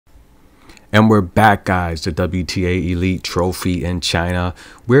And we're back, guys. The WTA Elite Trophy in China.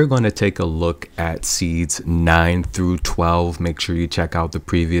 We're going to take a look at seeds 9 through 12. Make sure you check out the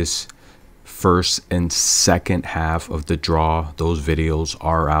previous first and second half of the draw. Those videos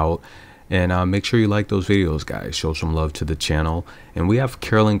are out. And make sure you like those videos, guys. Show some love to the channel. And we have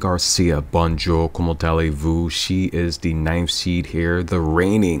Caroline Garcia. Bonjour, comment allez-vous? She is the 9th seed here, the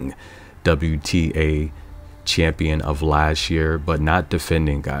reigning WTA champion of last year, but not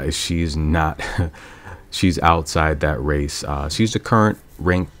defending, guys. She's not she's outside that race. She's the current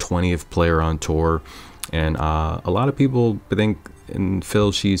ranked 20th player on tour, and a lot of people think and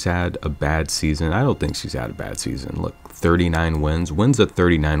feel she's had a bad season. I don't think she's had a bad season. Look, 39 wins. When's a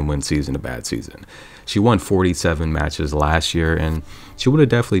 39 win season a bad season? She won 47 matches last year, and she would have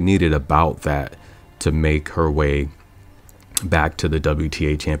definitely needed about that to make her way back to the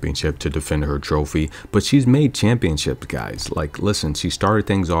WTA championship to defend her trophy. But she's made championships, guys. Like, listen, she started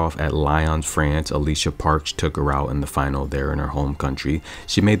things off at Lyons, France. Alicia Parks took her out in the final there in her home country.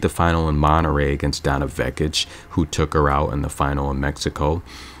 She made the final in Monterrey against Dana Vekic, who took her out in the final in Mexico.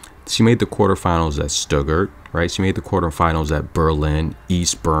 She made the quarterfinals at Stuttgart, right? She made the quarterfinals at Berlin,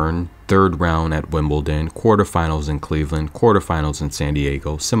 Eastbourne, third round at Wimbledon, quarterfinals in Cleveland, quarterfinals in San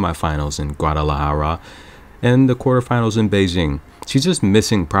Diego, semifinals in Guadalajara, and the quarterfinals in Beijing. She's just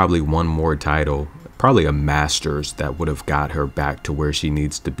missing probably one more title, probably a Masters that would have got her back to where she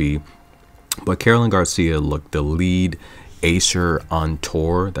needs to be. But Caroline Garcia, look, the lead acer on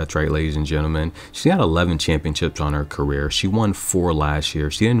tour. That's right, ladies and gentlemen. She got 11 championships on her career. She won 4 last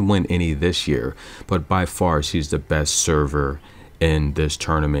year. She didn't win any this year, but by far she's the best server in this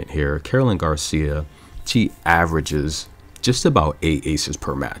tournament here. Caroline Garcia, she averages just about 8 aces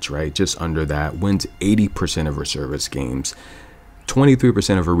per match, right? Just under that. Wins 80% of her service games,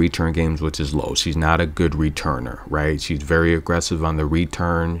 23% of her return games, which is low. She's not a good returner, right? She's very aggressive on the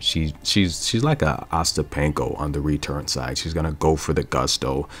return. She's like a Ostapenko on the return side. She's gonna go for the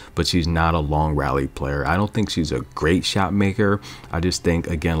gusto, but she's not a long rally player. I don't think she's a great shot maker. I just think,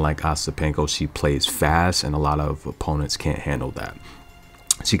 again, like Ostapenko, she plays fast, and a lot of opponents can't handle that.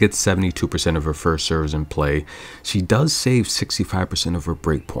 She gets 72% of her first serves in play. She does save 65% of her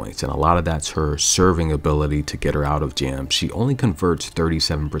break points, and a lot of that's her serving ability to get her out of jams. She only converts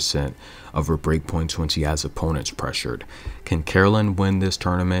 37% of her break points when she has opponents pressured. Can Caroline win this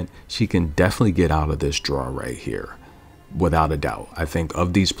tournament? She can definitely get out of this draw right here, without a doubt. I think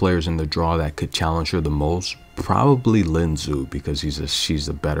of these players in the draw that could challenge her the most, probably Lin Zhu, because she's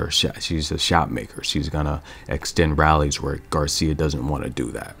a better shot. She's a shot maker. She's gonna extend rallies where Garcia doesn't want to do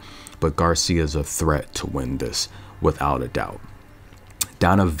that. But Garcia is a threat to win this without a doubt.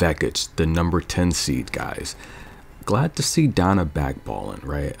 Dana Vekic, the number 10 seed, guys. Glad to see Dana back balling,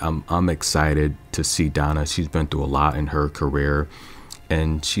 right? I'm excited to see Dana. She's been through a lot in her career,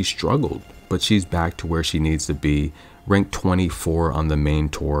 and she struggled, but she's back to where she needs to be. Ranked 24 on the main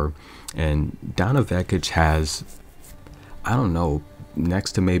tour. And Dana Vekic has, I don't know,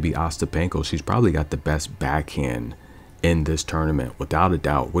 next to maybe Ostapenko, she's probably got the best backhand in this tournament, without a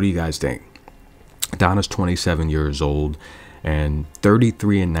doubt. What do you guys think? Dana's 27 years old and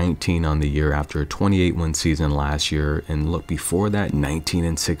 33-19 on the year after a 28-win season last year. And look, before that,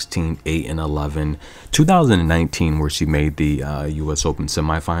 19-16, 8-11. 2019, where she made the US Open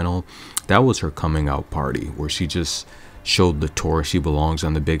semifinal, that was her coming out party, where she just showed the tour she belongs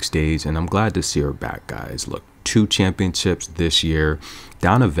on the big stage, and I'm glad to see her back, guys. Look, 2 championships this year.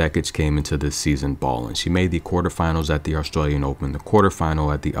 Dana Vekic came into this season balling. She made the quarterfinals at the Australian Open, the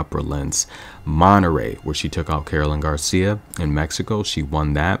quarterfinal at the Upper Links, Monterrey, where she took out Caroline Garcia in Mexico. She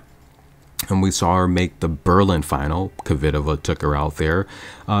won that. And we saw her make the Berlin final. Kvitova took her out there.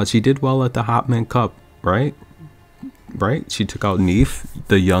 She did well at the Hopman Cup, right? She took out Neef,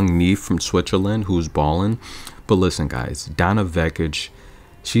 the young Neef from Switzerland, who's balling. But listen, guys, Dana Vekic,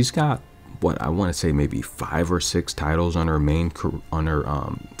 she's got, what I want to say, maybe 5 or 6 titles on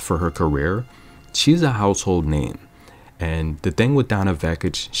her for her career. She's a household name, and the thing with Dana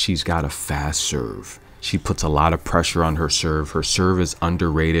Vekic, she's got a fast serve. She puts a lot of pressure on her serve. Her serve is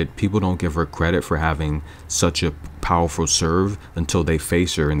underrated. People don't give her credit for having such a powerful serve until they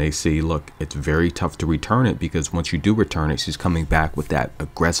face her and they see, look, it's very tough to return it, because once you do return it, she's coming back with that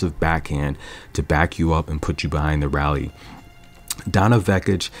aggressive backhand to back you up and put you behind the rally. Dana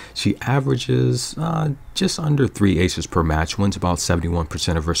Vekic, she averages just under 3 aces per match, wins about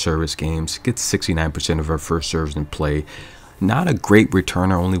 71% of her service games, gets 69% of her first serves in play. not a great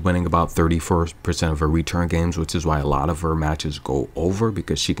returner, only winning about 34% of her return games, which is why a lot of her matches go over,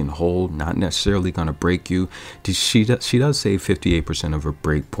 because she can hold, not necessarily going to break you. She does save 58% of her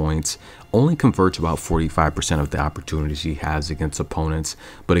break points, only converts about 45% of the opportunities she has against opponents.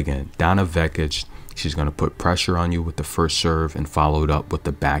 But again, Dana Vekic, she's going to put pressure on you with the first serve and follow it up with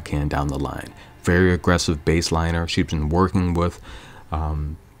the backhand down the line. Very aggressive baseliner. She's been working with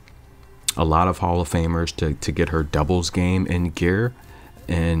a lot of Hall of Famers to get her doubles game in gear,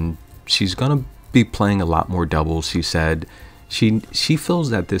 and she's gonna be playing a lot more doubles. She said she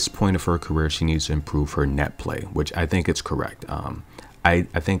feels at this point of her career she needs to improve her net play, which I think is correct. I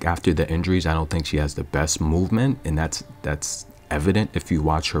think after the injuries, I don't think she has the best movement, and that's evident if you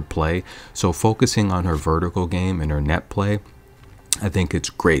watch her play. So focusing on her vertical game and her net play, I think it's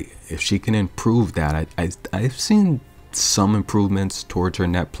great. If she can improve that, I've seen some improvements towards her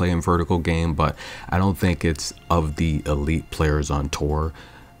net play and vertical game, but I don't think it's of the elite players on tour.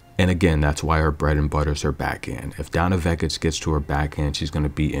 And again, that's why her bread and butter is her backhand. If Dana Vekic gets to her backhand, she's going to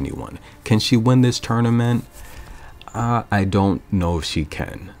beat anyone. Can she win this tournament? I don't know if she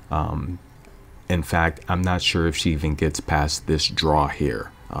can. In fact, I'm not sure if she even gets past this draw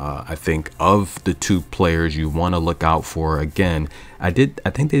here. I think of the two players you want to look out for, again, I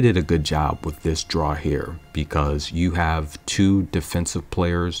think they did a good job with this draw here, because you have two defensive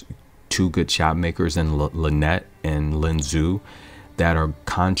players, two good shot makers in Lynette and Lin Zhu, that are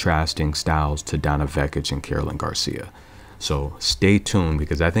contrasting styles to Dana Vekic and Caroline Garcia. So stay tuned,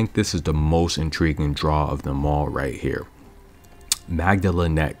 because I think this is the most intriguing draw of them all right here. Magda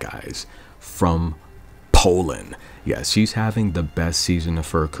Lynette, guys, from Poland. Yes, she's having the best season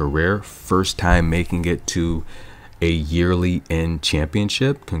of her career. First time making it to a yearly end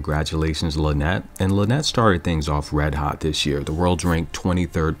championship. Congratulations, Lynette. And Lynette started things off red hot this year. The world's ranked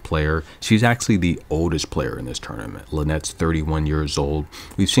 23rd player. She's actually the oldest player in this tournament. Lynette's 31 years old.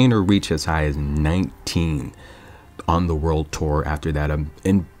 We've seen her reach as high as 19 on the world tour after that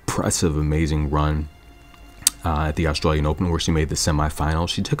impressive, amazing run at the Australian Open, where she made the semifinals.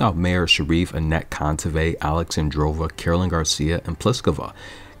 She took out Mayar Sharif, Annette Kontaveit, Alexandrova, Caroline Garcia, and Pliskova.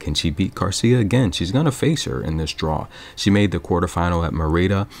 Can she beat Garcia again? She's going to face her in this draw. She made the quarterfinal at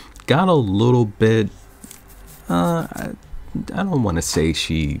Merida. Got a little bit, I don't want to say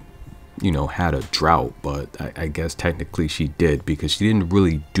she, had a drought, but I guess technically she did, because she didn't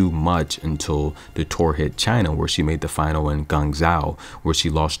really do much until the tour hit China, where she made the final in Guangzhou, where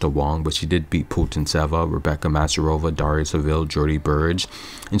she lost to Wong, but she did beat Putintseva, Rebecca Masarova, Daria Saville, Jody Burrage,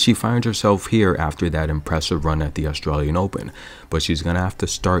 and she finds herself here after that impressive run at the Australian Open. But she's going to have to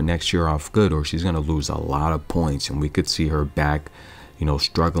start next year off good, or she's going to lose a lot of points, and we could see her back,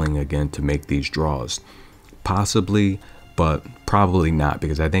 struggling again to make these draws. Possibly, but probably not,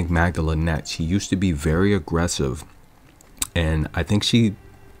 because I think Magda Lynette, she used to be very aggressive, and I think you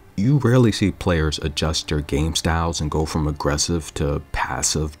rarely see players adjust their game styles and go from aggressive to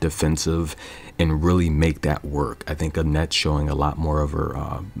passive, defensive, and really make that work. I think Lynette's showing a lot more of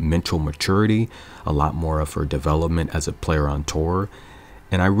her mental maturity, a lot more of her development as a player on tour,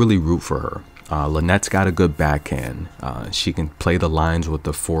 and I really root for her. Lynette's got a good backhand. She can play the lines with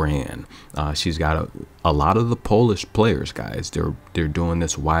the forehand. She's got a lot of the Polish players, guys. They're doing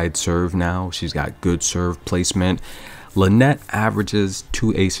this wide serve now. She's got good serve placement. Lynette averages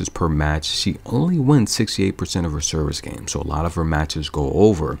 2 aces per match. She only wins 68% of her service games, so a lot of her matches go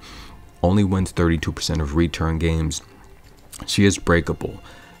over. Only wins 32% of return games. She is breakable.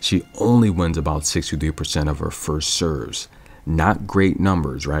 She only wins about 63% of her first serves. Not great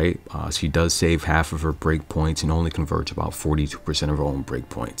numbers, right? She does save half of her break points and only converts about 42% of her own break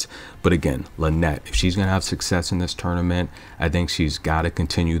points. But again, Lynette, if she's going to have success in this tournament, I think she's got to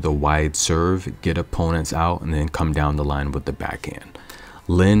continue the wide serve, get opponents out, and then come down the line with the backhand.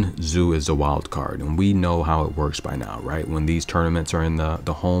 Lin Zhu is a wild card, and we know how it works by now, right? When these tournaments are in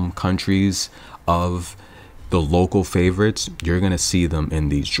the home countries of the local favorites, you're going to see them in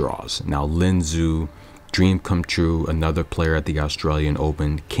these draws. Now, Lin Zhu, dream come true, another player at the Australian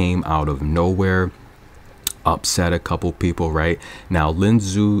Open, came out of nowhere, upset a couple people, right? Now Lin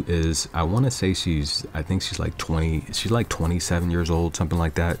Zhu is, I want to say I think she's like 27 years old, something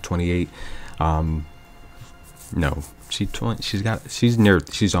like that, 28. No, she's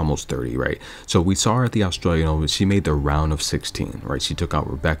almost 30, right? So we saw her at the Australian Open. She made the round of 16, right? She took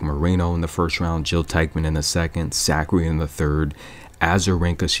out Rebecca Marino in the first round, Jill Teichmann in the second, Zachary in the third.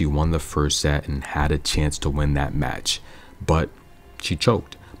 Azarenka, she won the first set and had a chance to win that match, but she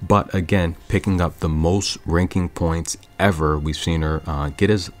choked. But again, picking up the most ranking points ever. We've seen her get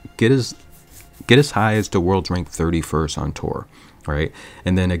as high as the world's ranked 31st on tour, right?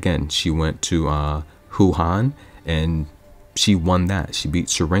 And then again, she went to Wuhan, and she won that. She beat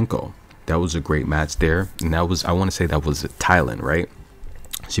Surenko. That was a great match there. And that was, I want to say that was Thailand, right?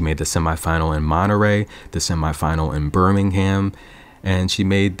 She made the semifinal in Monterey, the semifinal in Birmingham, and she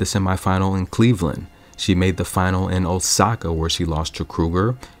made the semifinal in Cleveland. She made the final in Osaka, where she lost to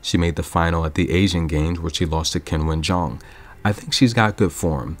Kruger. She made the final at the Asian Games, where she lost to Kinwen Jong. I think she's got good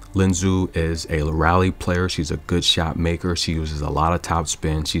form. Lin Zhu is a rally player. She's a good shot maker. She uses a lot of top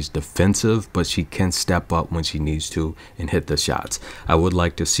spin. She's defensive, but she can step up when she needs to and hit the shots. I would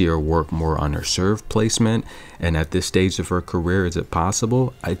like to see her work more on her serve placement. And at this stage of her career, is it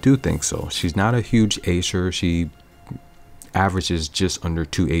possible? I do think so. She's not a huge acer. She averages just under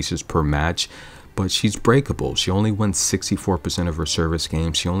 2 aces per match, but she's breakable. She only wins 64% of her service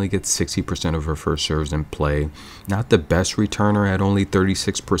games. She only gets 60% of her first serves in play. Not the best returner at only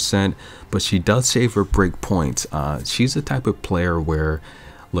 36%, but she does save her break points. She's the type of player where,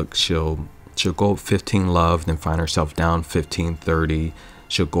 look, she'll go up 15 love, then find herself down 15-30.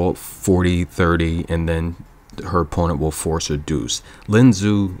 She'll go up 40-30, and then her opponent will force a deuce. Lin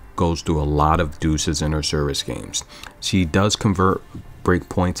Zhu goes through a lot of deuces in her service games. She does convert break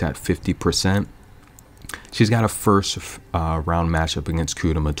points at 50%. She's got a first round matchup against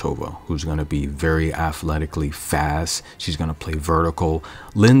Kudermetova, who's going to be very athletically fast. She's going to play vertical.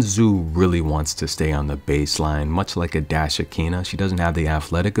 Lin Zhu really wants to stay on the baseline, much like a Dashikina. She doesn't have the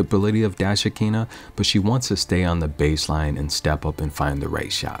athletic ability of Dashikina, but she wants to stay on the baseline and step up and find the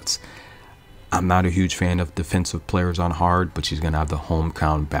right shots. I'm not a huge fan of defensive players on hard, but she's going to have the home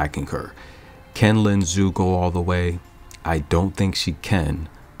crowd backing her. Can Lin Zhu go all the way? I don't think she can,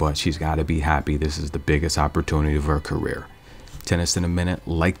 but she's got to be happy. This is the biggest opportunity of her career. Tennis in a minute.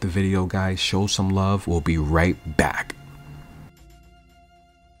 Like the video, guys. Show some love. We'll be right back.